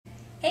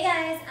Hey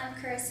guys, I'm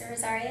Carissa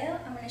Rosario.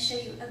 I'm going to show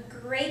you a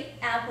great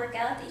ab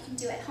workout that you can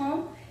do at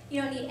home.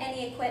 You don't need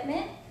any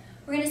equipment.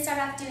 We're going to start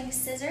off doing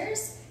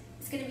scissors.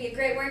 It's going to be a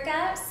great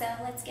workout, so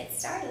let's get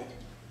started.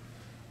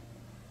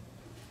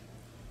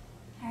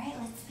 Alright,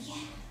 let's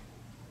begin.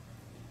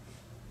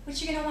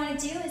 What you're going to want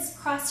to do is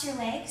cross your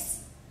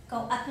legs, go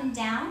up and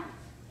down,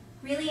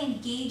 really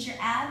engage your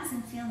abs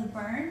and feel the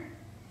burn.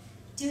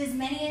 Do as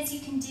many as you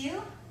can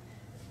do.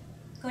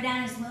 Go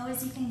down as low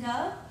as you can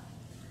go.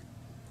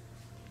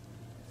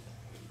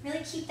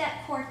 Really keep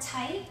that core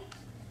tight.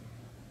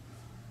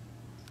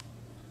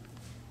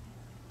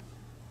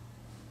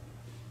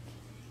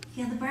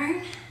 Feel the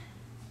burn.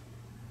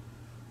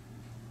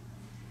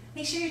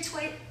 Make sure your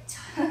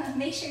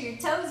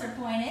toes are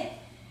pointed.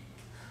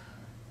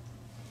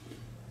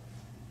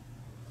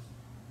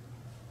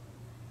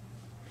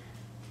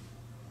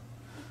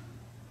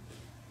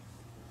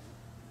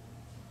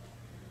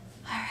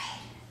 All right.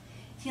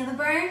 Feel the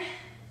burn.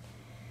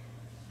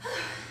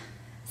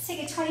 Let's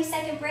take a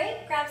 20-second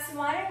break, grab some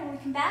water, and when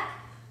we come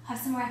back, I'll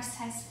have some more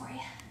exercises for you.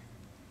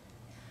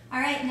 All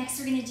right, next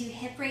we're gonna do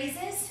hip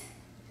raises.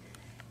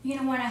 You're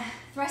gonna wanna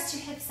thrust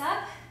your hips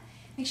up,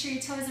 make sure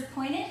your toes are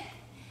pointed.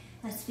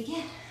 Let's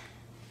begin.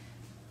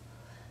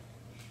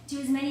 Do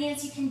as many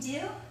as you can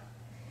do.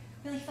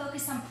 Really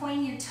focus on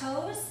pointing your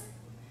toes.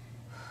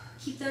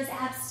 Keep those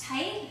abs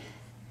tight.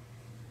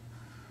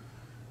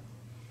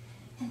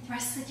 And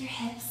thrust with your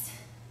hips.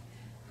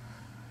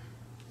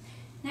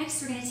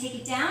 Next, we're gonna take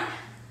it down.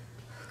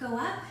 Go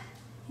up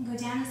and go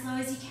down as low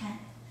as you can.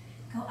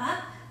 Go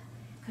up,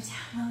 go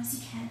down low as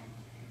you can.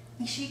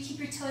 Make sure you keep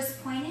your toes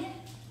pointed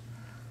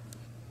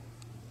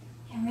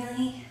and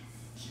really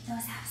keep those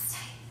abs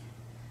tight.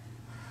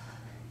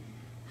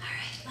 All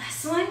right,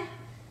 last one.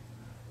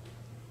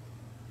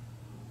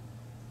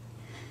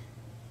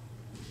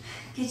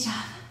 Good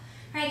job.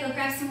 All right, go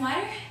grab some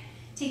water.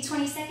 Take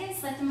 20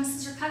 seconds, let the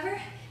muscles recover,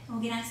 and we'll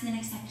get on to the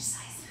next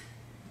exercise.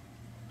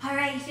 All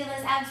right, you feel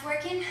those abs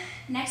working?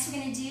 Next,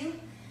 we're gonna do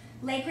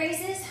leg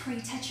raises where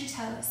you touch your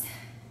toes.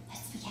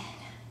 Let's begin.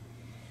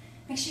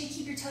 Make sure you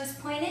keep your toes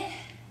pointed.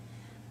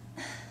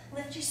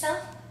 Lift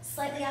yourself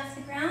slightly off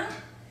the ground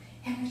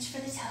and reach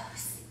for the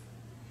toes.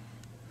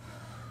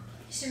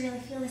 You should really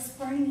feel this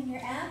burning in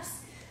your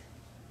abs.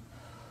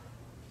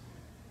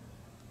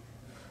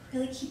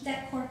 Really keep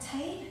that core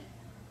tight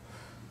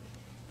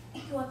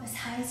and go up as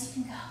high as you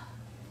can go.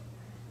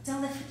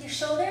 Don't lift with your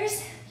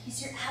shoulders, use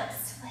your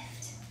abs to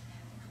lift.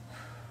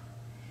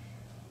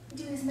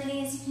 Do as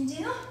many as you can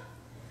do.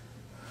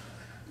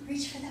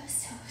 Reach for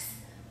those toes.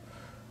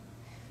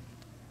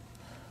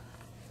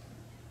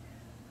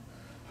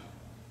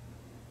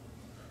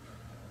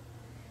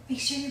 Make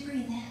sure you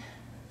breathe in.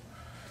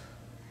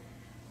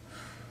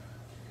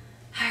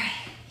 All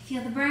right,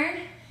 feel the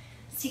burn.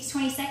 This takes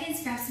 20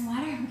 seconds, grab some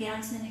water, and we'll get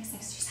on to the next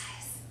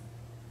exercise.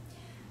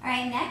 All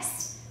right,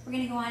 next, we're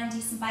gonna go on and do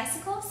some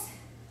bicycles.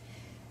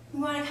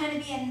 You wanna kind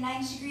of be at a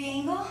 90-degree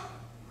angle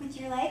with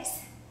your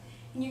legs,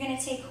 and you're gonna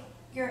take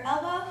your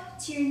elbow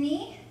to your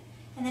knee,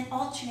 and then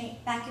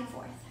alternate back and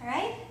forth, all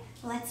right?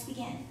 Let's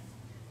begin.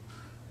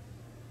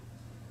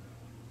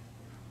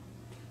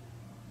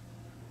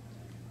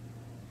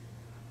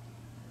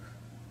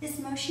 This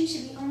motion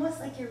should be almost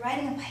like you're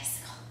riding a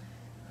bicycle.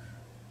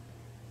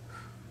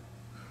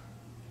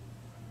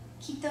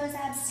 Keep those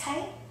abs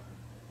tight.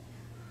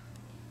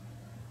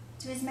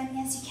 Do as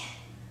many as you can.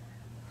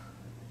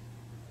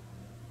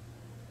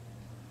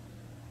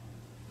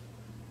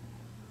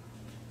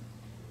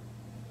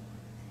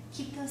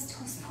 Keep those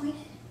toes pointed.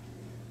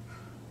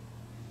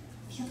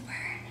 Feel the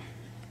burn.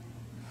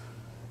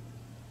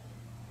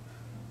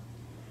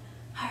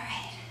 All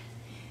right.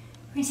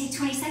 We're gonna take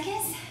 20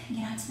 seconds and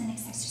get on to the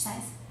next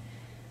exercise.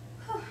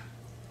 Whew.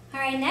 All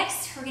right,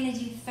 next we're gonna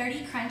do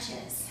 30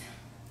 crunches.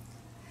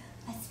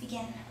 Let's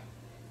begin.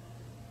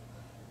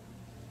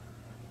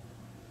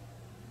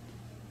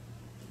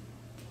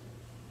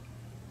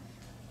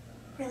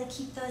 Really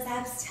keep those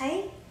abs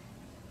tight.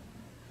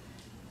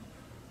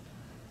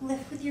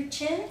 Lift with your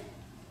chin.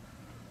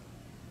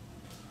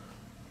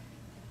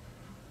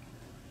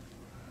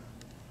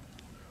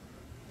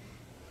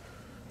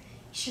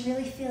 You should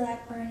really feel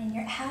that burn in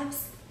your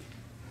abs.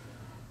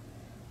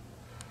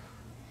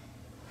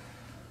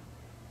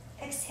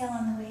 Exhale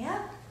on the way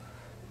up.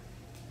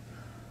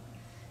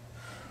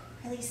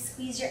 Really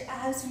squeeze your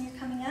abs when you're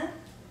coming up.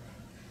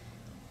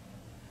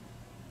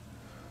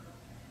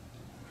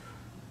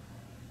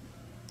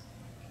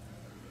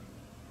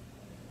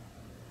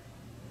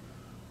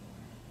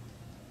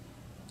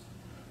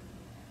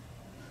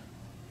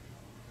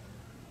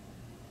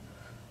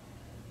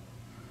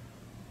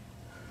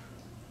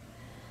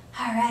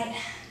 All right,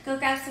 go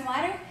grab some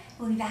water.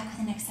 We'll be back with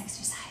the next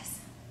exercise.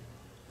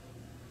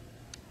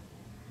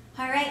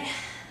 All right,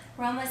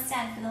 we're almost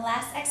done. For the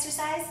last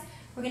exercise,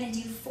 we're gonna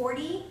do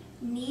 40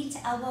 knee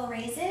to elbow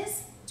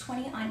raises,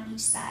 20 on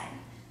each side.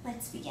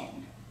 Let's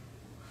begin.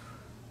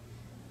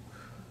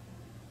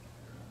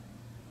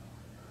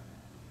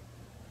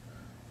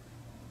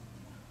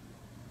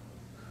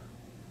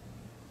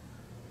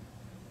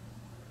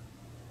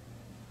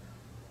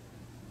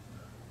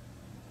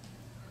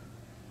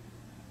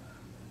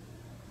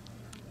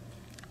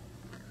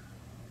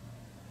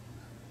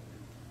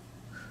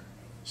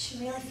 should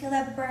really feel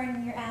that burn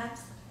in your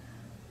abs.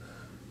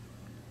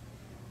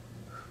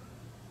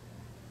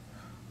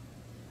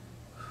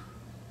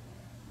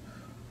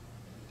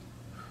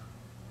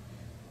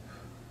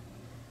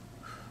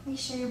 Make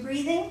sure you're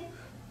breathing.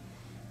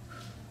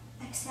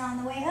 Exhale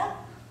on the way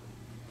up.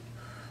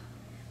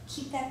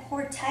 Keep that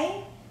core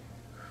tight.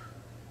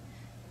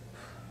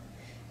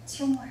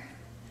 2 more.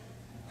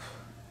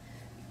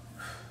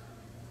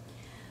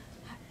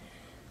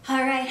 All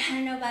right, I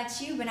don't know about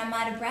you, but I'm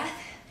out of breath.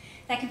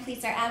 That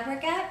completes our ab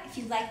workout. If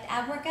you liked the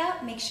ab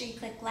workout, make sure you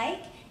click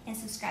like and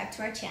subscribe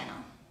to our channel.